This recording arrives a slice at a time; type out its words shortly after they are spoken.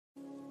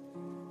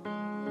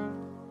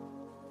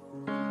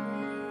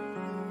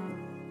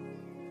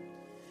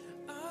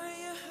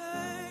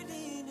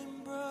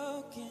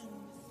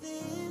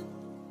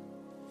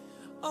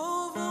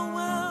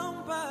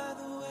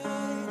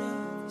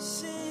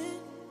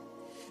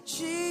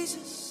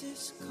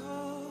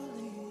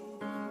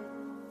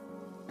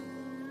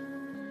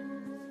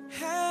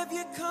Have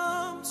you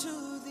come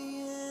to the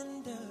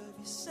end of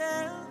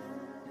yourself?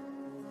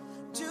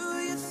 Do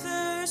you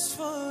thirst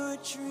for a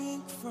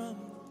drink from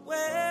the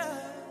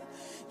well?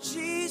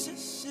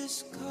 Jesus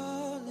is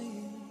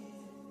calling.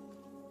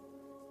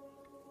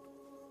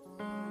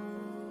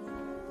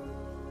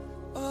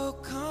 Oh,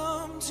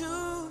 come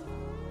to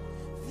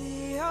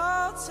the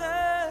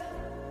altar.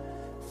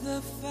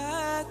 The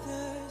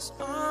Father's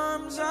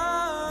arms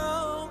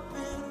are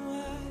open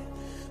wide.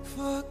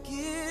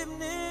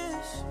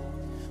 Forgiveness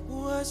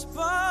was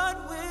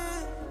bought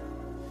with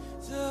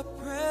the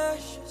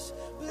precious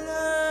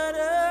blood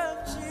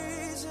of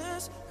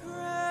Jesus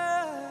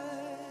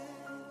Christ.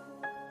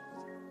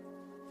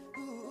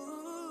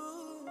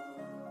 Ooh.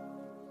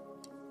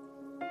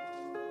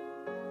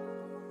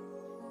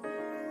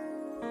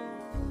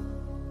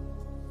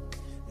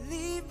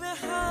 Leave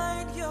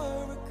behind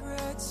your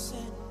regrets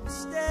and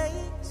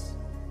mistakes.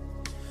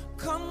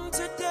 Come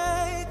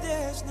today,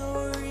 there's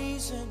no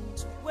reason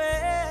to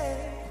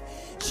wait.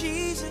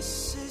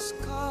 Jesus is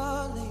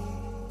calling.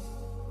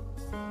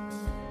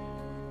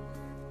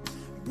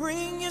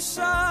 Bring your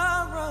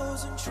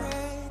sorrows and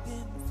trade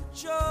them for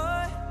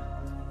joy.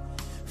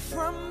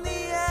 From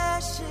the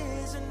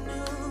ashes, a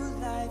new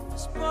life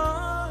is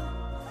born.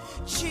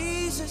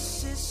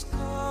 Jesus is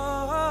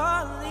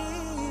calling.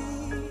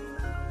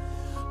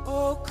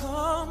 Oh,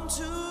 come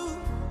to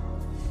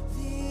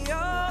the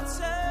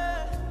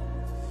altar.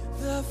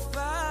 The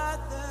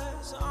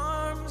Father's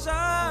arms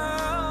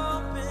are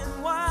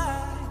open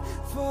wide.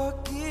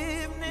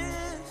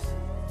 Forgiveness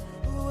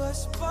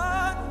was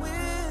bought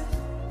with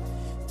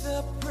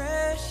the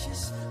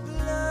precious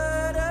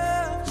blood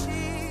of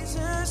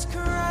Jesus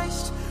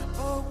Christ.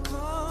 Oh,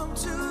 come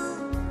to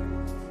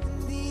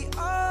the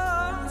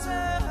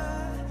altar.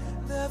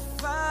 The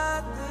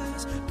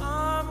Father's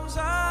arms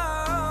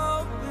are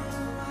open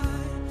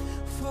wide.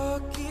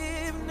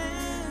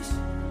 Forgiveness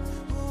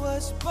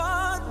was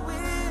bought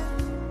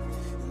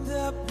with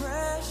the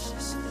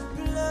precious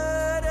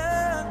blood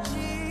of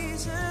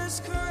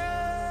Jesus Christ.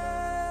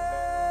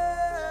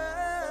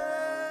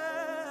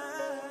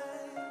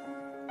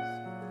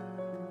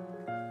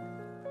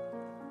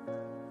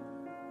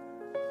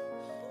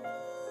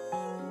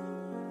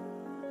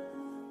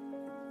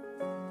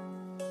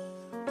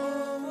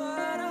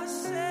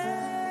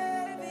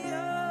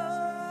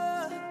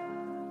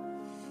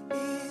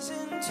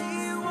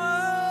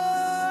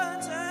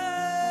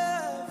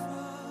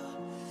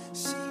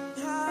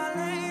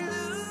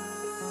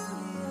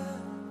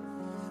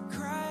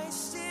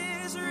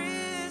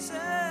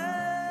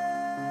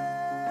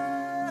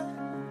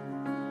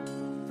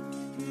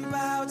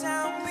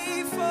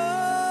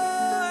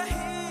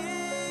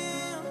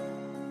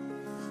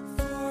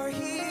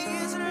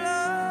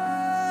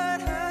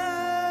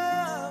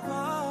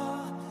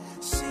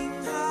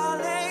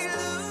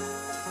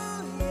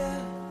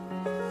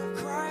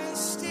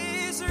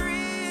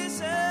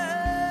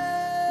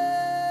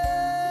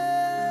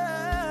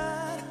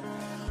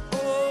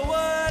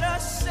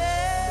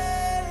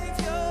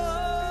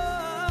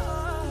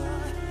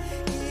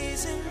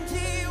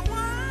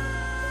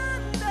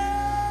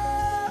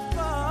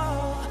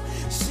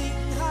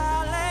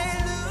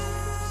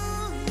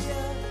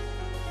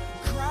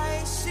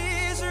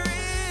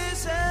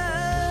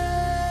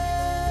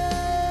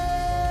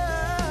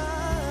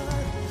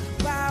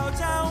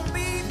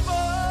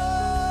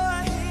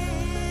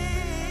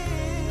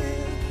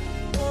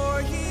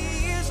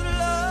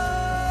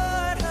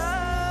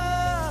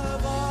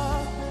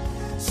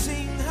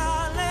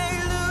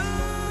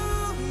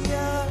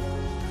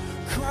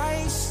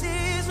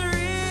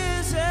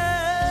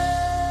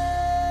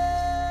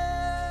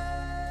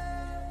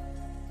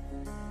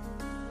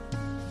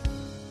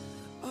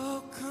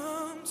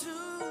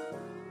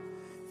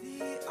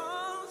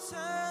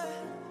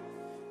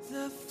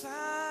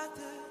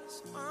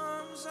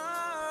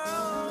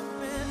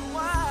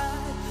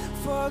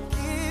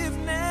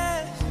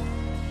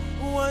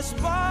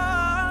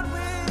 Born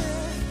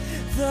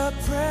with the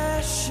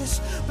precious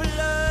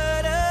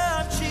blood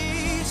of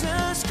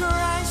Jesus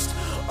Christ.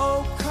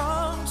 Oh,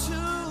 come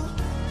to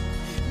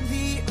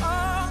the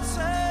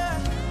altar.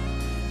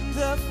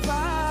 The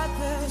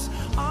Father's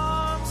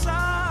arms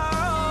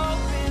are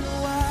open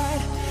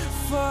wide.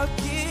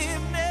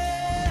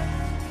 Forgiveness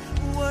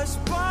was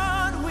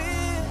born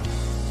with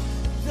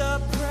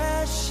the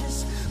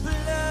precious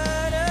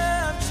blood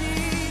of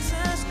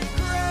Jesus Christ.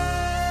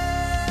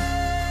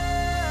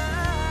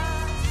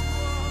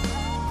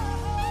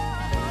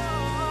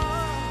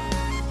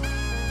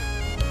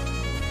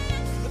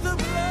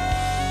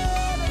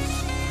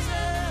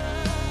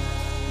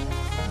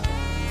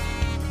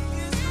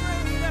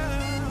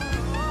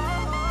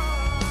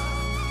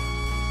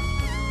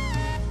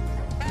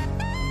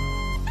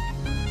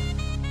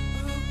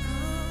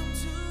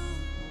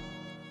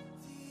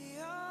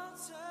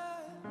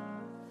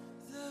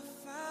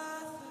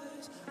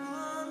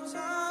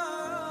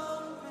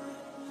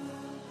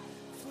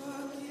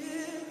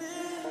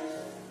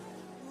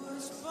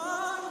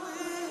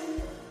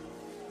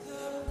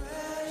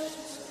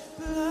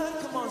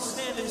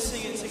 Stand and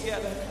sing it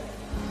together.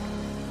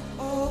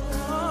 Oh,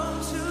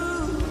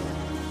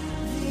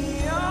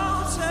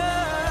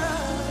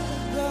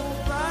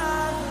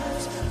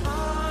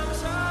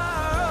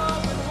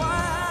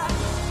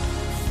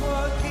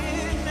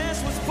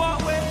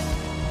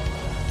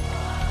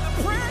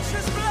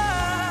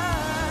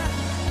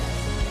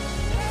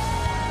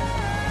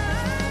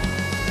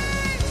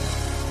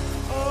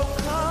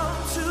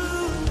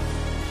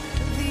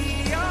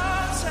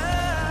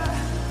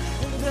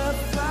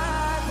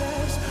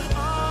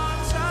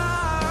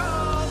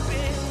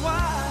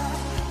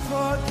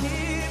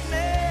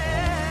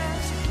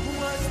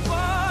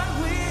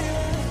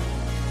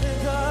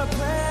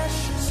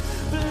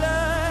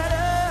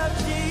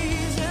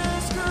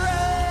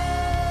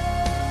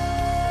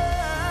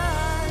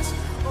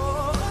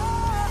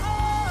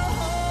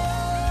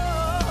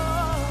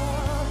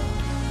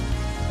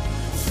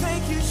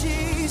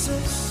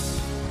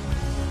 Jesus.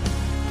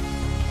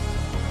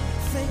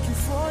 Thank you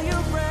for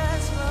your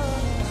breath, Lord.